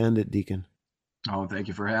understand it, Deacon. Oh, thank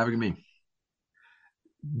you for having me.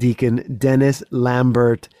 Deacon Dennis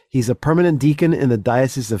Lambert. He's a permanent deacon in the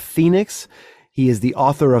Diocese of Phoenix. He is the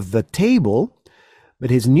author of The Table,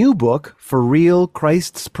 but his new book, For Real,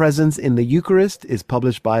 Christ's Presence in the Eucharist, is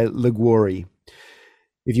published by Liguori.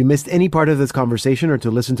 If you missed any part of this conversation or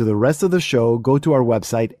to listen to the rest of the show, go to our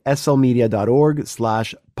website,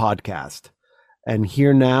 slmedia.org/podcast. And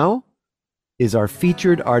here now is our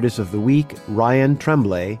featured artist of the week, Ryan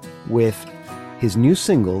Tremblay, with his new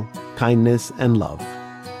single, Kindness and Love.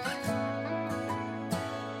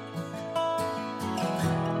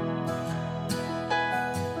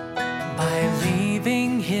 By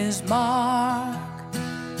leaving his mark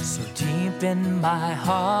so deep in my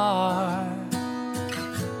heart,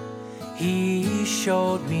 he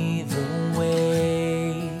showed me the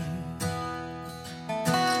way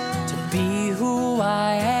to be who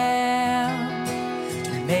I am,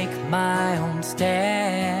 to make my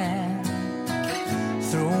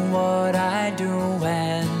do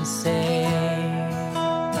and say.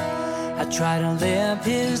 I try to live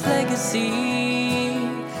his legacy,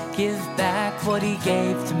 give back what he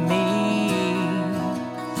gave to me.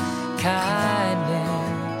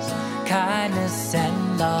 Kindness, kindness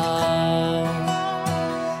and love.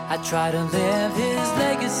 I try to live his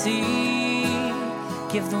legacy,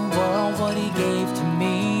 give the world what he gave to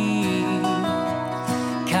me.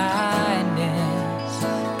 Kindness,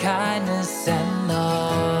 kindness and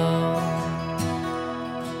love.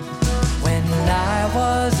 When I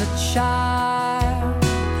was a child,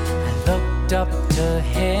 I looked up to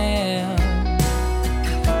him.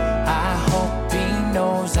 I hope he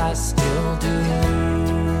knows I still do.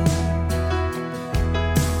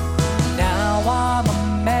 Now I'm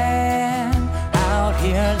a man out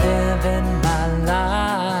here living my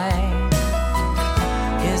life.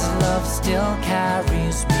 His love still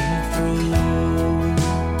carries me through.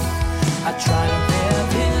 I try to live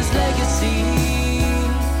his legacy,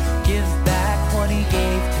 give back what he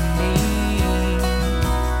gave to me.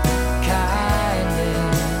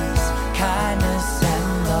 Kindness, kindness and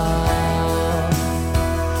love.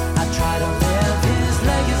 I try to live his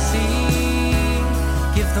legacy,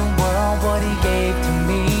 give the world what he gave to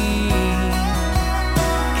me.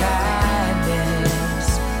 Kindness,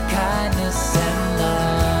 kindness and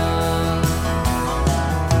love.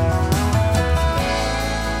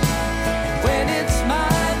 When it's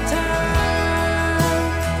my turn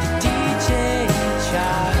to teach a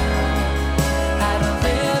child how to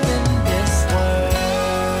live in this world,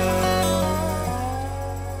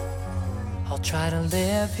 I'll try to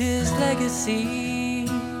live his legacy,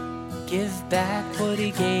 give back what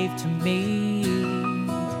he gave to me.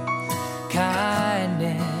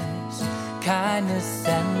 Kindness, kindness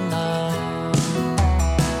and love.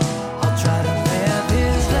 I'll try to live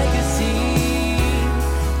his legacy,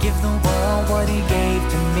 give the world what he gave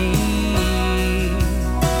to me.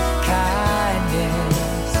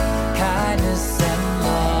 Kindness, kindness and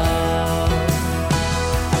love.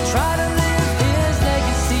 I try to live his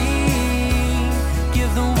legacy,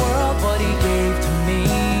 give the world what he gave to me.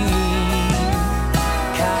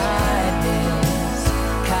 Kindness,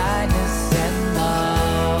 kindness and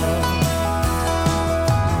love.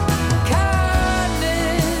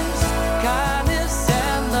 Kindness, kindness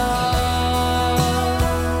and love.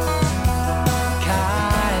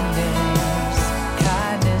 Kindness,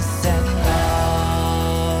 kindness and love.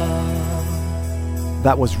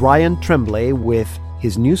 That was Ryan Tremblay with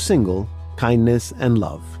his new single, Kindness and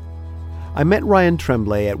Love. I met Ryan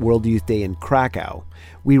Tremblay at World Youth Day in Krakow.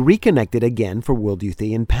 We reconnected again for World Youth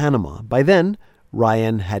Day in Panama. By then,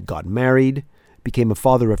 Ryan had got married, became a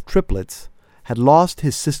father of triplets, had lost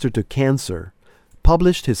his sister to cancer,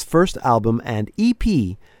 published his first album and EP,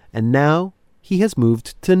 and now he has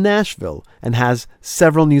moved to Nashville and has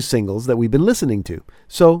several new singles that we've been listening to.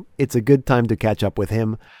 So it's a good time to catch up with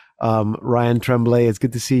him. Ryan Tremblay, it's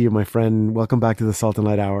good to see you, my friend. Welcome back to the Salt and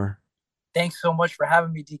Light Hour. Thanks so much for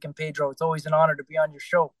having me, Deacon Pedro. It's always an honor to be on your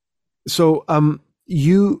show. So, I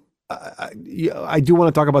do want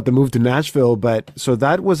to talk about the move to Nashville, but so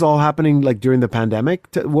that was all happening like during the pandemic.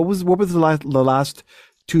 What was the last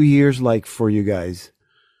 2 years like for you guys?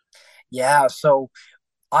 Yeah, so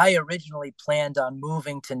I originally planned on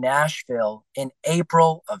moving to Nashville in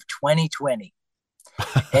April of 2020.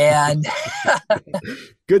 And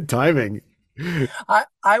good timing.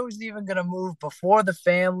 I was even going to move before the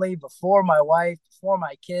family, before my wife, before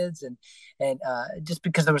my kids, and just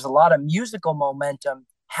because there was a lot of musical momentum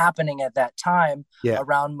happening at that time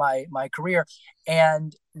around my career.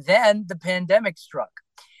 And then the pandemic struck.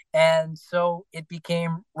 And so it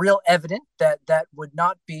became real evident that that would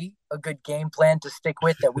not be a good game plan to stick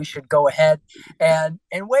with, that we should go ahead and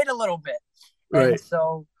wait a little bit. Right. And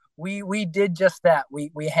so we did just that.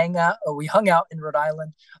 We hung out in Rhode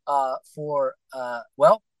Island for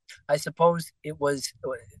I suppose it was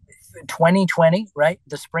 2020, right?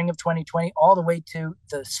 The spring of 2020, all the way to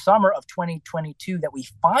the summer of 2022, that we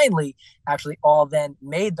finally actually all then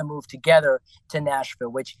made the move together to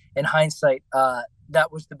Nashville, which in hindsight,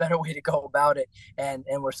 that was the better way to go about it. And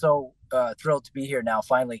we're so thrilled to be here now,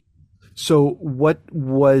 finally. So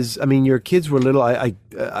your kids were little.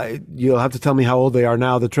 You'll have to tell me how old they are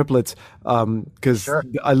now, the triplets, because sure.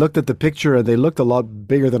 I looked at the picture and they looked a lot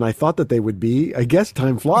bigger than I thought that they would be. I guess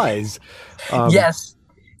time flies. Yes,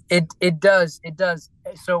 it does. It does.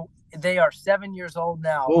 So they are 7 years old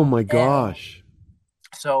now. Oh my gosh.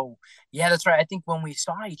 So yeah, that's right. I think when we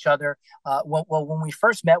saw each other, when we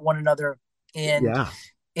first met one another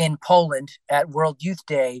in Poland at World Youth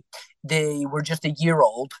Day, they were just a year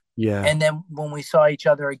old. Yeah. And then when we saw each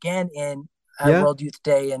other again at World Youth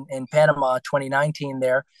Day in Panama 2019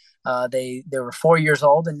 there, They were 4 years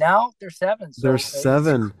old, and now they're 7. So they're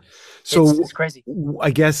 7. So it's crazy.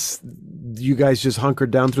 I guess you guys just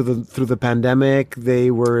hunkered down through the pandemic.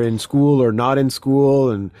 They were in school or not in school,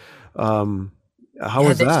 and how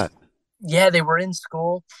was that? Yeah, they were in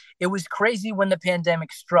school. It was crazy when the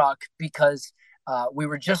pandemic struck because we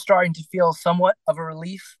were just starting to feel somewhat of a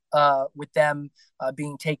relief with them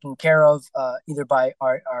being taken care of either by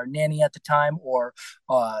our nanny at the time or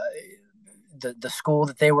the school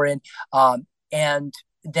that they were in. And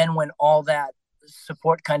then when all that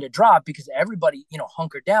support kind of dropped because everybody,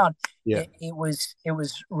 hunkered down, it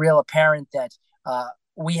was real apparent that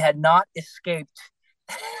we had not escaped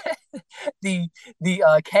the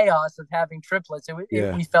chaos of having triplets.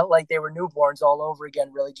 We felt like they were newborns all over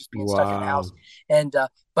again, really just being stuck in the house. And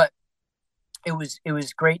but it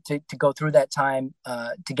was great to go through that time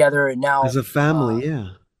together. And now as a family,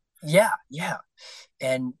 yeah.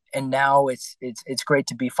 And now it's great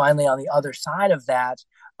to be finally on the other side of that.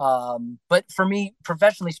 But for me,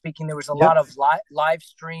 professionally speaking, there was a lot of live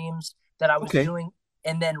streams that I was doing,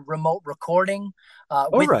 and then remote recording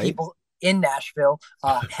with people in Nashville.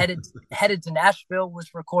 Headed to Nashville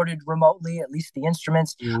was recorded remotely, at least the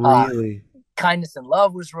instruments. Really? Kindness and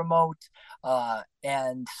Love was remote.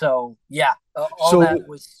 And so, all that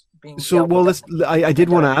was being. So, well, I did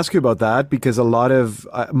want to ask you about that because a lot of,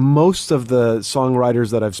 most of the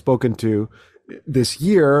songwriters that I've spoken to this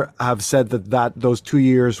year have said that those 2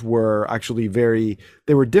 years were actually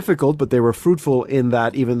they were difficult, but they were fruitful in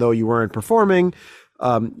that even though you weren't performing,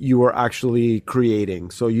 you were actually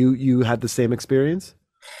creating. So you had the same experience?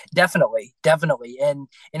 Definitely. And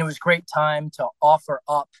it was a great time to offer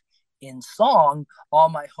up in song all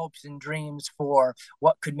my hopes and dreams for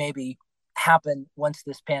what could maybe happen once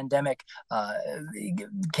this pandemic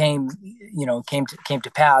came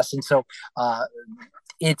to pass. And so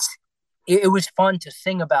it was fun to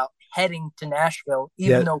sing about heading to Nashville,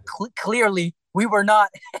 even though clearly we were not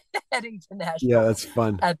heading to Nashville. Yeah, that's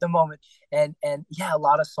fun at the moment. And a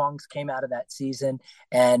lot of songs came out of that season,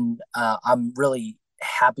 and I'm really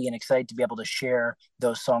happy and excited to be able to share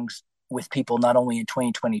those songs with people, not only in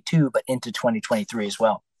 2022, but into 2023 as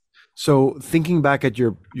well. So thinking back at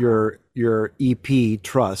your EP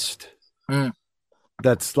Trust,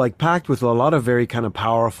 that's like packed with a lot of very kind of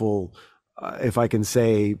powerful, if I can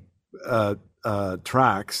say,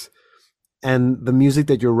 tracks, and the music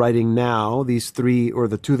that you're writing now, these 3 or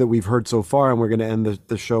the 2 that we've heard so far, and we're going to end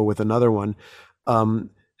the show with another one.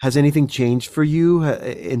 Has anything changed for you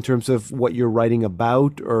in terms of what you're writing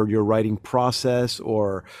about, or your writing process,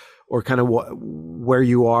 or kind of where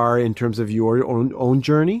you are in terms of your own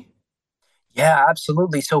journey? Yeah,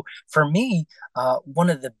 absolutely. So for me, one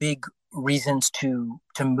of the big reasons to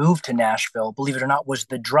move to Nashville, believe it or not, was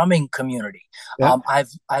the drumming community. I've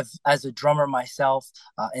as a drummer myself,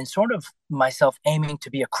 and sort of myself aiming to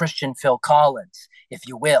be a Christian Phil Collins, if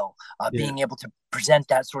you will, being able to present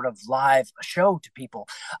that sort of live show to people.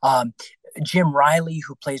 Jim Riley,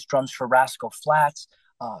 who plays drums for Rascal Flatts,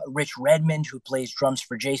 Rich Redmond, who plays drums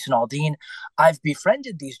for Jason Aldean. I've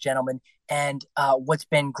befriended these gentlemen, and what's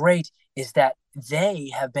been great is that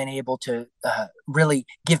they have been able to really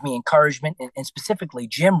give me encouragement, and specifically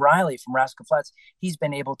Jim Riley from Rascal Flatts. He's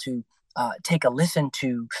been able to take a listen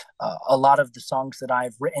to a lot of the songs that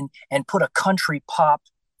I've written and put a country pop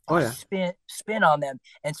spin on them.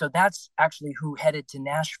 And so that's actually who Headed to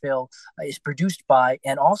Nashville is produced by,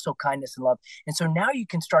 and also Kindness and Love. And so now you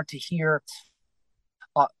can start to hear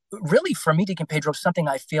really, for me, Deacon Pedro, something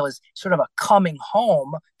I feel is sort of a coming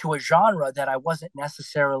home to a genre that I wasn't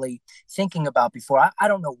necessarily thinking about before. I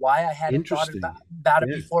don't know why I hadn't thought about it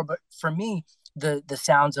before, but for me, the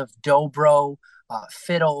sounds of dobro,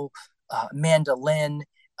 fiddle, mandolin,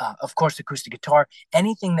 of course, acoustic guitar,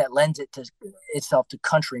 anything that lends itself to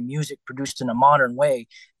country music produced in a modern way,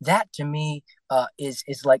 that to me is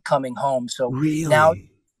like coming home. So now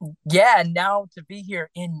to be here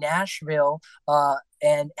in Nashville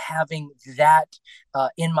and having that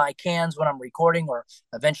in my cans when I'm recording or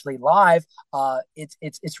eventually live,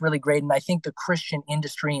 it's really great. And I think the Christian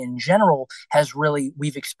industry in general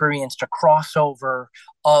we've experienced a crossover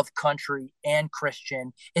of country and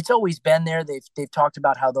Christian. It's always been there. They've talked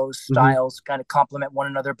about how those styles kind of complement one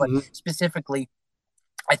another, but specifically,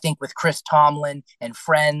 I think with Chris Tomlin and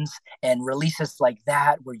Friends and releases like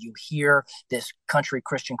that, where you hear this country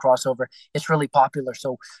Christian crossover, it's really popular.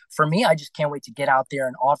 So for me, I just can't wait to get out there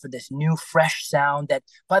and offer this new, fresh sound that,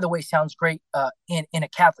 by the way, sounds great in a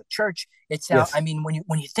Catholic church. It sounds, I mean,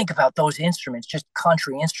 when you think about those instruments, just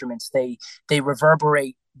country instruments, they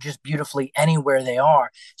reverberate just beautifully anywhere they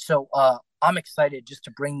are. So I'm excited just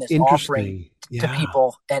to bring this offering to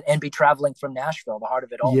people and be traveling from Nashville, the heart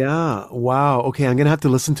of it all. Yeah. Wow. Okay. I'm going to have to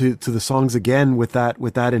listen to the songs again with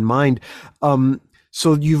that in mind.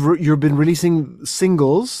 So you've been releasing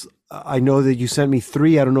singles. I know that you sent me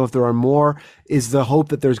 3. I don't know if there are more. Is the hope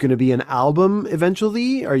that there's going to be an album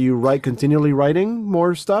eventually? Are you continually writing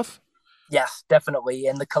more stuff? Yes, definitely.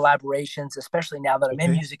 And the collaborations, especially now that I'm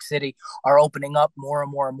in Music City, are opening up more and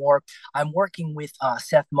more and more. I'm working with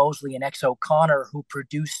Seth Mosley and X O'Connor, who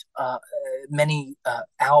produce many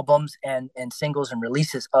albums and singles and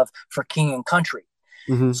releases for King and Country.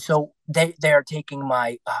 Mm-hmm. So they are taking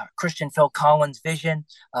my Christian Phil Collins vision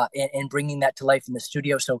and bringing that to life in the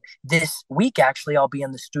studio. So this week, actually, I'll be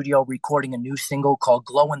in the studio recording a new single called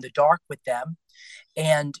Glow in the Dark with them.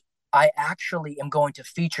 And I actually am going to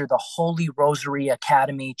feature the Holy Rosary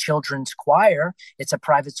Academy Children's Choir. It's a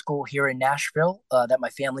private school here in Nashville that my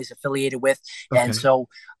family's affiliated with. Okay. And so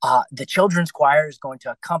the Children's Choir is going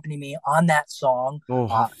to accompany me on that song. Oh,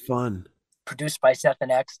 how fun. Produced by Seth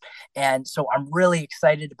and X. And so I'm really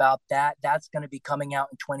excited about that. That's going to be coming out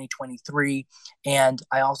in 2023. And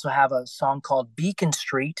I also have a song called Beacon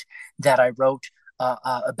Street that I wrote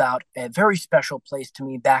about a very special place to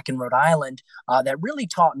me back in Rhode Island that really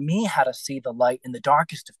taught me how to see the light in the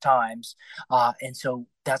darkest of times. And so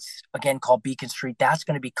that's, again, called Beacon Street. That's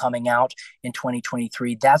going to be coming out in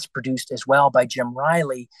 2023. That's produced as well by Jim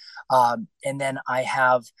Riley. And then I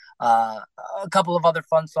have a couple of other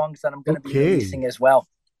fun songs that I'm going to be releasing as well.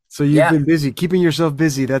 So you've been busy, keeping yourself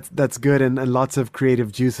busy. That's good. And lots of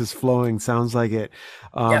creative juices flowing. Sounds like it.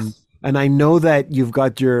 Yes. And I know that you've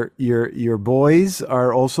got your boys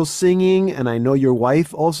are also singing, and I know your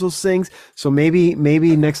wife also sings. So maybe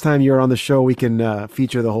next time you're on the show, we can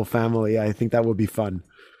feature the whole family. I think that would be fun.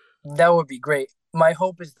 That would be great. My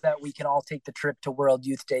hope is that we can all take the trip to World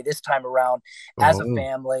Youth Day this time around as a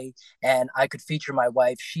family, and I could feature my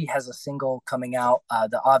wife. She has a single coming out.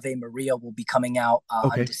 The Ave Maria will be coming out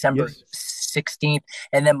on December 16th.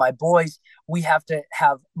 And then my boys, we have to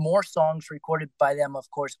have more songs recorded by them,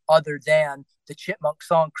 of course, other than the Chipmunk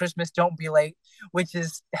song, Christmas Don't Be Late, which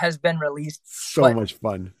has been released. So much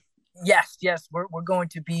fun. Yes. We're going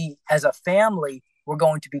to be, as a family, we're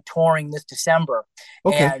going to be touring this December.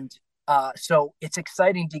 Okay. And so it's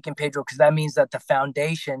exciting, Deacon Pedro, because that means that the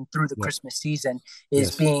foundation through the Christmas season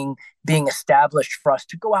is being established for us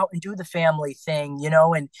to go out and do the family thing,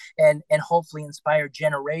 and hopefully inspire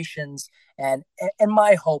generations. And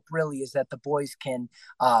my hope really is that the boys can,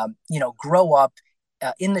 grow up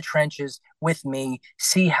in the trenches with me,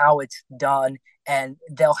 see how it's done, and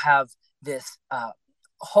they'll have this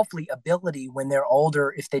hopefully ability when they're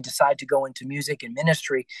older, if they decide to go into music and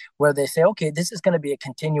ministry, where they say, okay, this is going to be a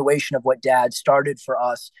continuation of what Dad started for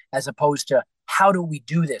us, as opposed to how do we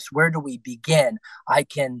do this? Where do we begin? I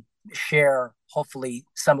can share hopefully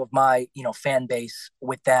some of my, fan base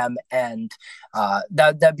with them, and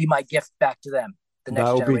that'd be my gift back to them. The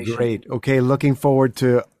next generation. That would be great. Okay, looking forward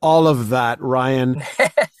to all of that, Ryan.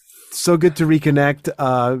 So good to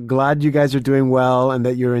reconnect. Glad you guys are doing well and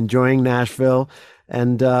that you're enjoying Nashville.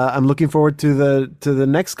 And I'm looking forward to the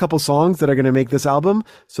next couple songs that are going to make this album,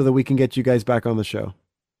 so that we can get you guys back on the show.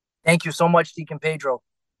 Thank you so much, Deacon Pedro.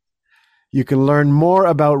 You can learn more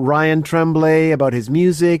about Ryan Tremblay, about his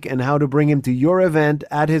music, and how to bring him to your event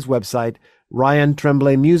at his website,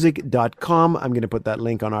 RyanTremblayMusic.com. I'm going to put that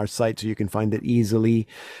link on our site so you can find it easily.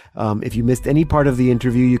 If you missed any part of the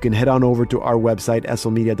interview, you can head on over to our website,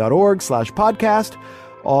 slmedia.org/podcast.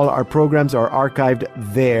 All our programs are archived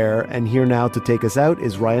there. And here now to take us out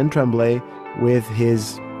is Ryan Tremblay with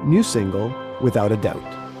his new single, Without a Doubt.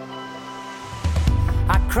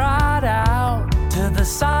 I cried out to the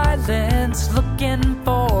silence, looking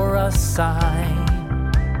for a sign,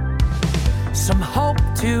 some hope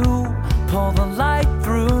to pull the light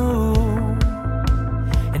through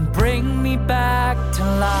and bring me back to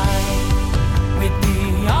life. With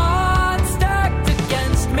the odds stacked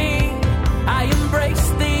against me, I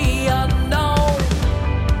embrace the unknown.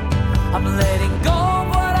 I'm letting go of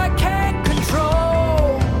what I can't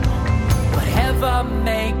control. Whatever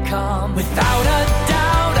may come, without a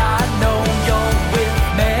doubt, I know you're with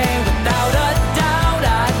me. Without a doubt,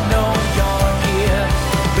 I know you're here.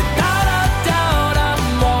 Without a doubt, I'm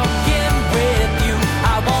walking with you.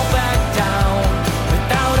 I won't back down.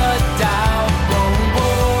 Without a doubt, whoa,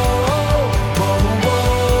 whoa, whoa,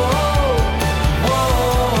 whoa,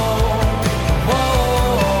 whoa.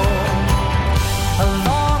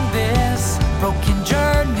 Along this broken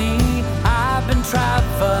journey, I've been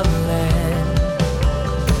traveling,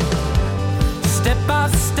 step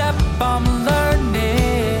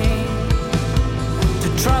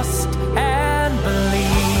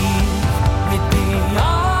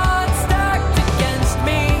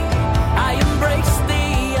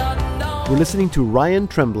We're listening to Ryan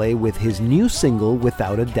Tremblay with his new single,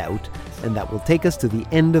 Without a Doubt, and that will take us to the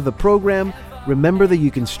end of the program. Remember that you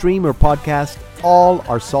can stream or podcast all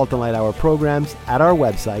our Salt and Light Hour programs at our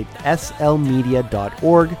website,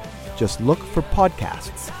 slmedia.org. Just look for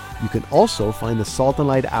podcasts. You can also find the Salt and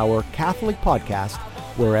Light Hour Catholic podcast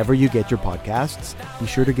wherever you get your podcasts. Be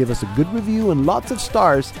sure to give us a good review and lots of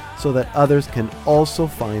stars so that others can also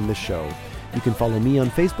find the show. You can follow me on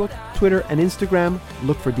Facebook, Twitter, and Instagram.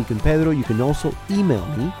 Look for Deacon Pedro. You can also email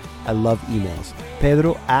me. I love emails.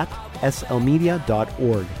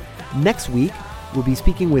 pedro@slmedia.org. Next week, we'll be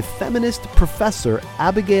speaking with feminist professor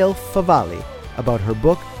Abigail Favale about her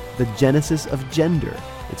book, The Genesis of Gender.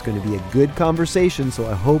 It's going to be a good conversation,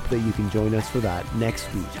 so I hope that you can join us for that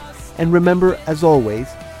next week. And remember, as always,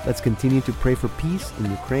 let's continue to pray for peace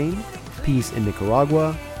in Ukraine, peace in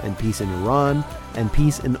Nicaragua, and peace in Iran, and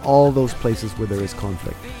peace in all those places where there is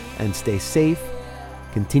conflict. And stay safe,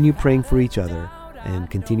 continue praying for each other, and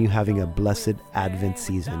continue having a blessed Advent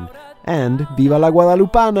season. And Viva la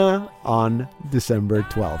Guadalupana on December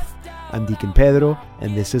 12th. I'm Deacon Pedro,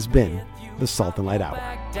 and this has been the Salt and Light Hour.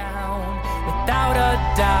 Without a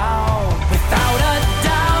doubt.